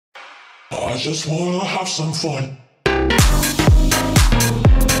I just wanna have some fun.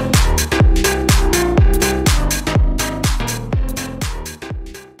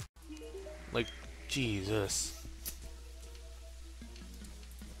 Like, Jesus.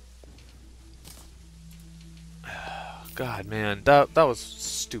 God, man, that was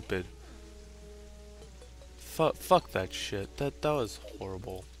stupid. Fuck that shit. That was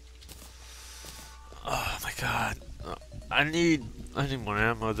horrible. Oh my God. I need more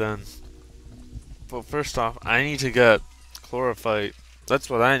ammo then. But first off, I need to get chlorophyte. That's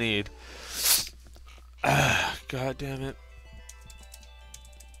what I need. God damn it.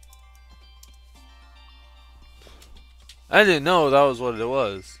 I didn't know that was what it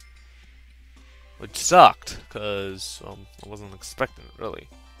was. Which sucked, because I wasn't expecting it, really.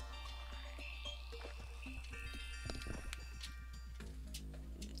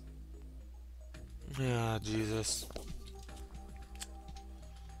 Yeah, Jesus.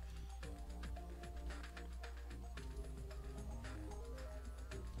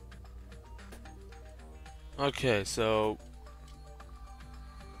 Okay, so...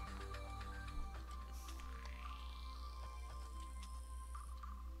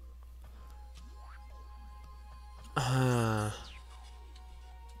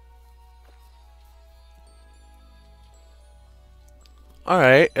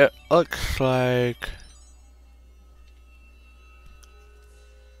 Alright, it looks like...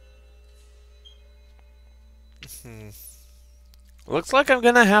 Looks like I'm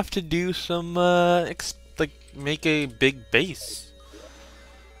gonna have to do some, like, make a big base.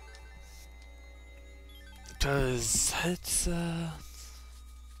 Because it's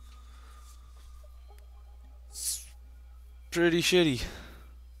pretty shitty.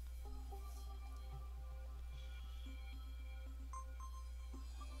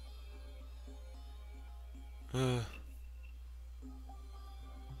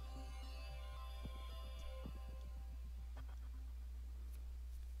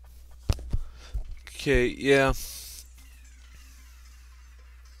 Okay, yeah.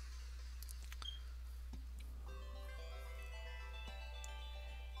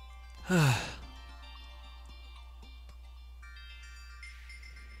 Huh.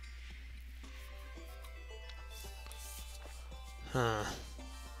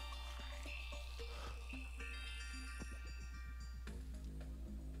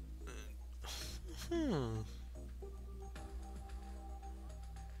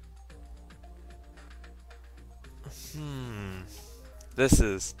 Hmm. This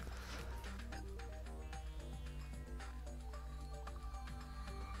is...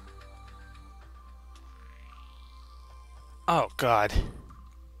 Oh, God.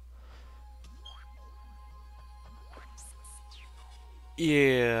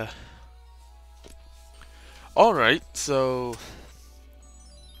 Yeah. Alright, so...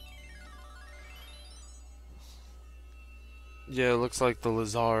 Yeah, it looks like the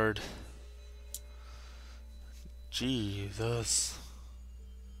lizard. Jesus.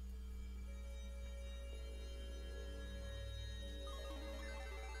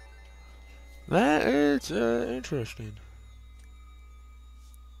 That is interesting.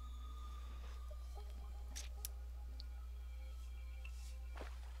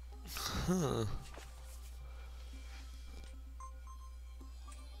 Huh.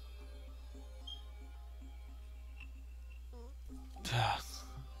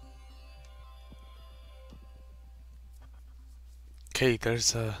 Okay,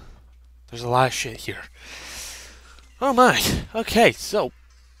 there's a lot of shit here. Oh my. Okay, so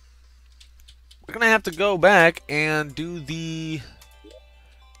we're gonna have to go back and do the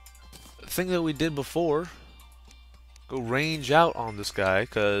thing that we did before. Go range out on this guy,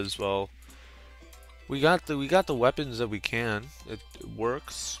 cause well, we got the weapons that we can. It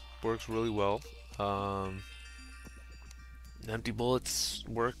works really well. Empty bullets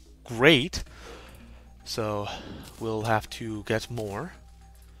work great. So we'll have to get more,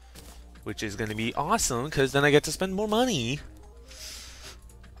 which is gonna be awesome, cause then I get to spend more money.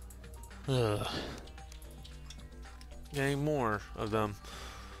 Ugh. Getting more of them.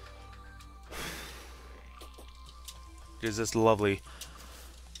 Is this lovely?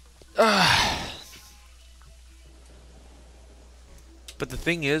 But the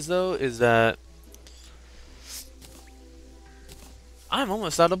thing is, though, is that I'm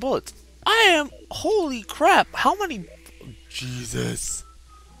almost out of bullets. I am. Holy crap! How many? Jesus.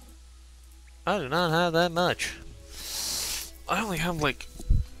 I do not have that much. I only have like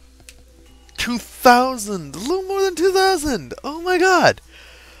 2,000. A little more than 2,000. Oh my god.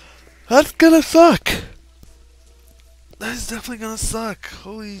 That's gonna suck. That is definitely gonna suck.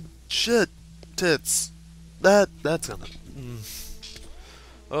 Holy shit, tits. That's gonna.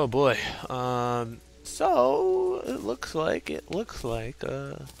 Oh boy. So it looks like looks like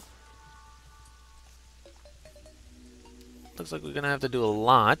we're gonna have to do a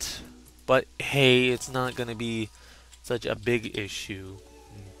lot, but hey, it's not gonna be such a big issue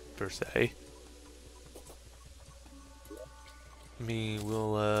per se. I mean,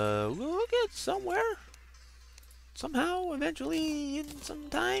 we'll get somewhere somehow, eventually, in some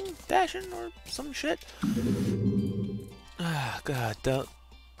time, fashion, or some shit. Ah, God, that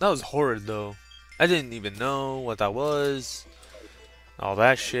was horrid though. I didn't even know what that was. All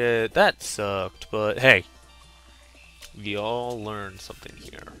that shit, that sucked. But hey, we all learned something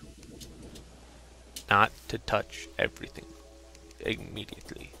here. Not to touch everything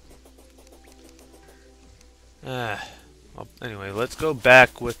immediately. Ah. Well, anyway, let's go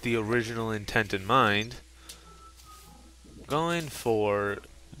back with the original intent in mind. Going for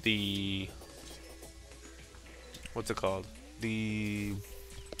the... what's it called? The...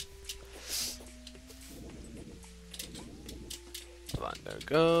 hold on, there we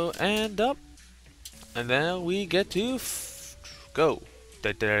go. And up. And then we get to go.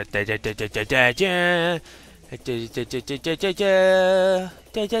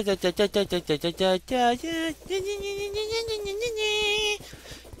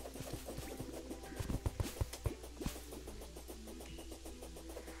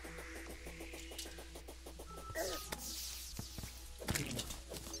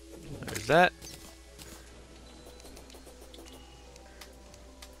 There's that.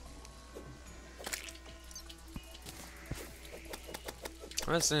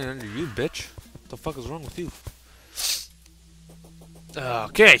 I'm not saying under you, bitch. What the fuck is wrong with you?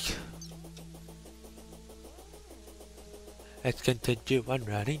 Okay. Let's continue on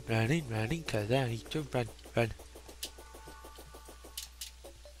running, cause I need to run.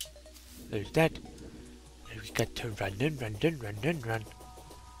 There's that. We got to run.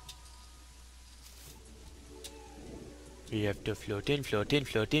 We have to float in.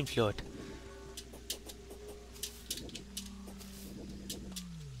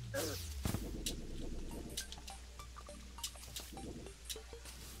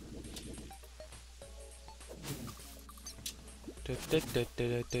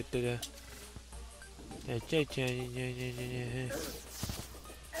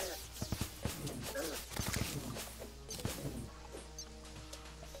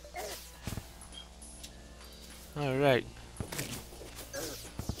 All right.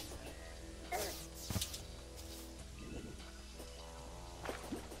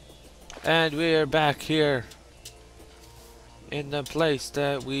 And we're back here in the place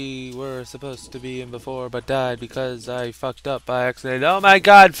that we were supposed to be in before, but died because I fucked up by accident. Oh my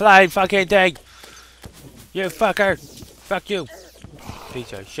god, flying fucking thing! You fucker! Fuck you!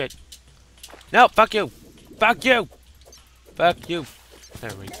 Piece of shit. No, fuck you! Fuck you! Fuck you!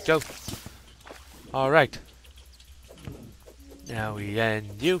 There we go. Alright. Now we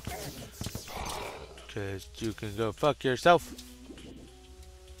end you. Cause you can go fuck yourself.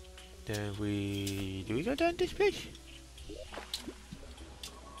 Then do we go down this place?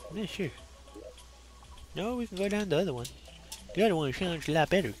 I'm not sure. No, we can go down the other one. The other one sounds a lot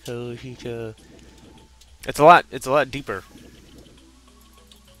better because it's a lot deeper.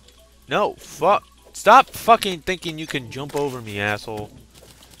 No, fuck. Stop fucking thinking you can jump over me, asshole.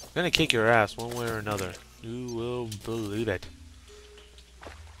 I'm gonna kick your ass one way or another. You will believe it.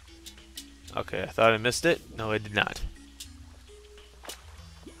 Okay, I thought I missed it. No, I did not.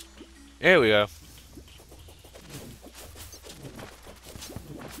 Here we go.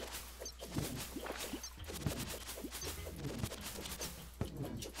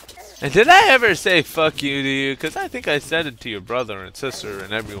 And did I ever say fuck you to you? Because I think I said it to your brother and sister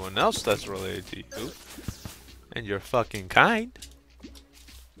and everyone else that's related to you. And you're fucking kind.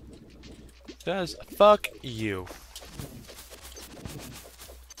 Because fuck you.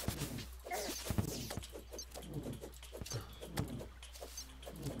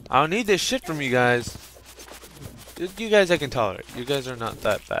 I don't need this shit from you guys. You guys I can tolerate. You guys are not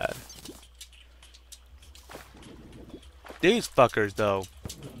that bad. These fuckers though.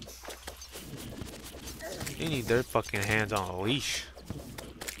 You need their fucking hands on a leash.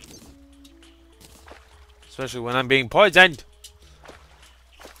 Especially when I'm being poisoned.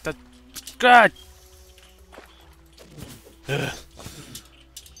 God! Ugh.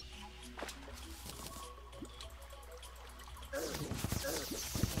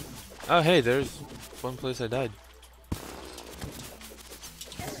 Oh hey, there's one place I died.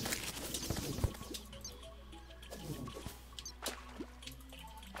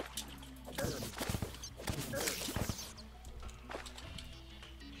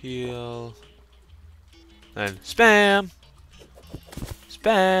 Heal. And spam!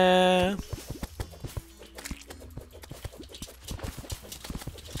 spam.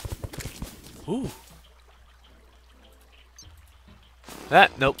 Ooh.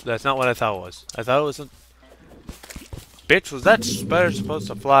 Nope, that's not what I thought it was. I thought it was some... Bitch, was that spider supposed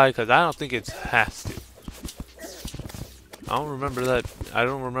to fly? Because I don't think it has to. I don't remember that. I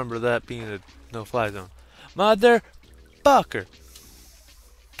don't remember that being a no-fly zone. Motherfucker.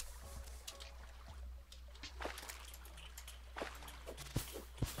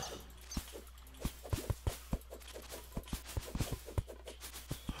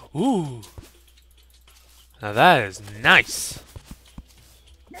 Ooh. Now that is nice.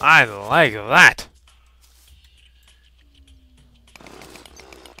 I like that.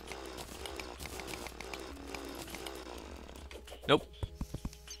 Nope.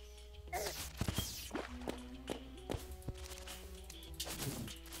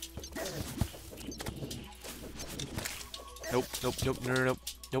 Nope, nope, nope, no, no, nope.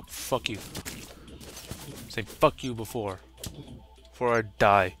 Nope, fuck you. Say fuck you before I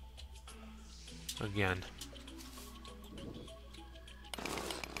die. Again.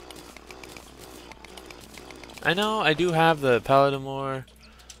 I know I do have the Paladin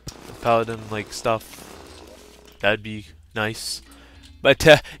like stuff. That'd be nice. But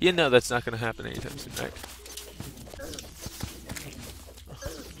you know that's not gonna happen anytime soon, right?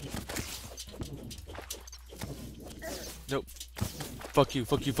 Nope. Fuck you,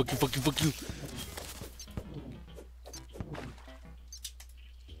 fuck you, fuck you, fuck you, fuck you.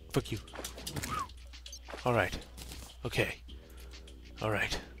 Fuck you. Alright. Okay.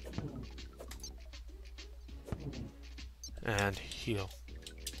 Alright. And heal.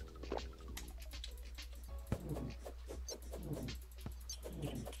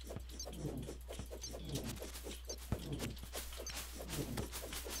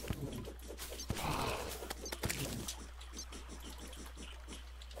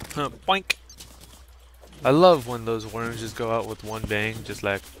 Boink. I love when those worms just go out with one bang, just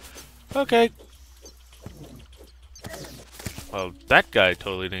like, okay. Well, that guy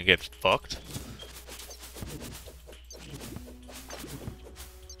totally didn't get fucked.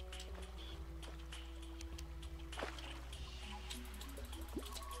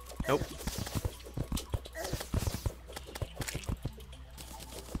 Nope.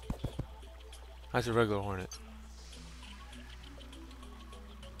 That's a regular hornet.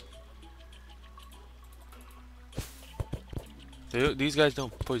 These guys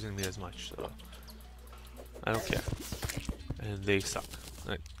don't poison me as much, so I don't care. And they suck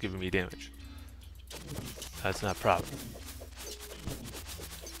at giving me damage. That's not a problem.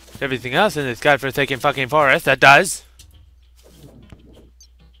 Everything else in this godforsaken fucking forest, that does.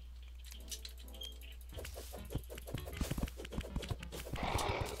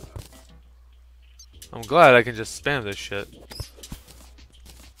 I'm glad I can just spam this shit.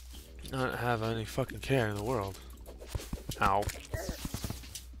 Not have any fucking care in the world. Ow.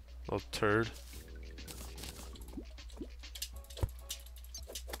 Little turd.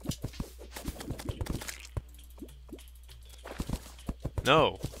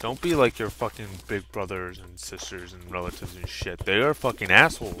 No, don't be like your fucking big brothers and sisters and relatives and shit. They are fucking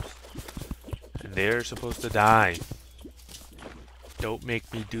assholes. And they're supposed to die. Don't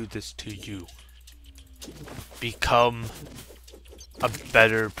make me do this to you. Become a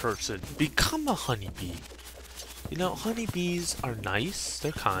better person. Become a honeybee. You know, honeybees are nice.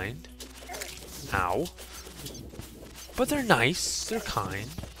 They're kind. Ow. But they're nice. They're kind.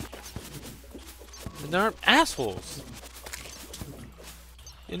 And they're assholes.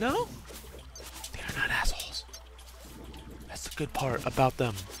 You know? They're not assholes. That's the good part about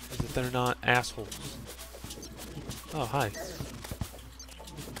them. Is that they're not assholes. Oh, hi.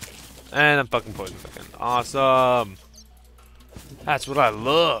 And I'm fucking poisoned again. Awesome. That's what I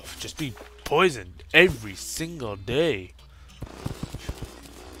love. Just be poisoned every single day.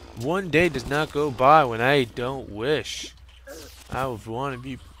 One day does not go by when I don't wish. I would want to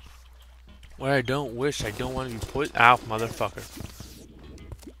be where I don't wish. I don't want to be poisoned. Ow, motherfucker.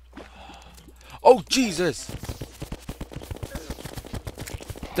 Oh, Jesus.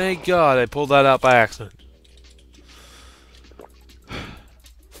 Thank God I pulled that out by accident.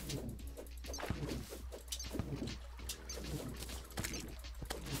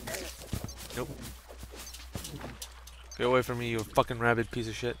 Nope. Get away from me, you fucking rabid piece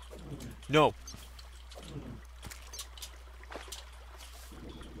of shit. No.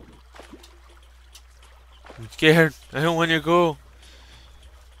 I'm scared. I don't want to go.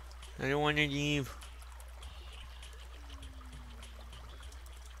 I don't want to leave.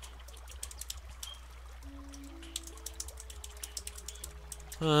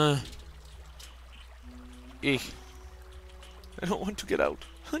 Eek. I don't want to get out.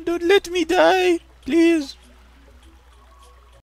 Don't let me die, please.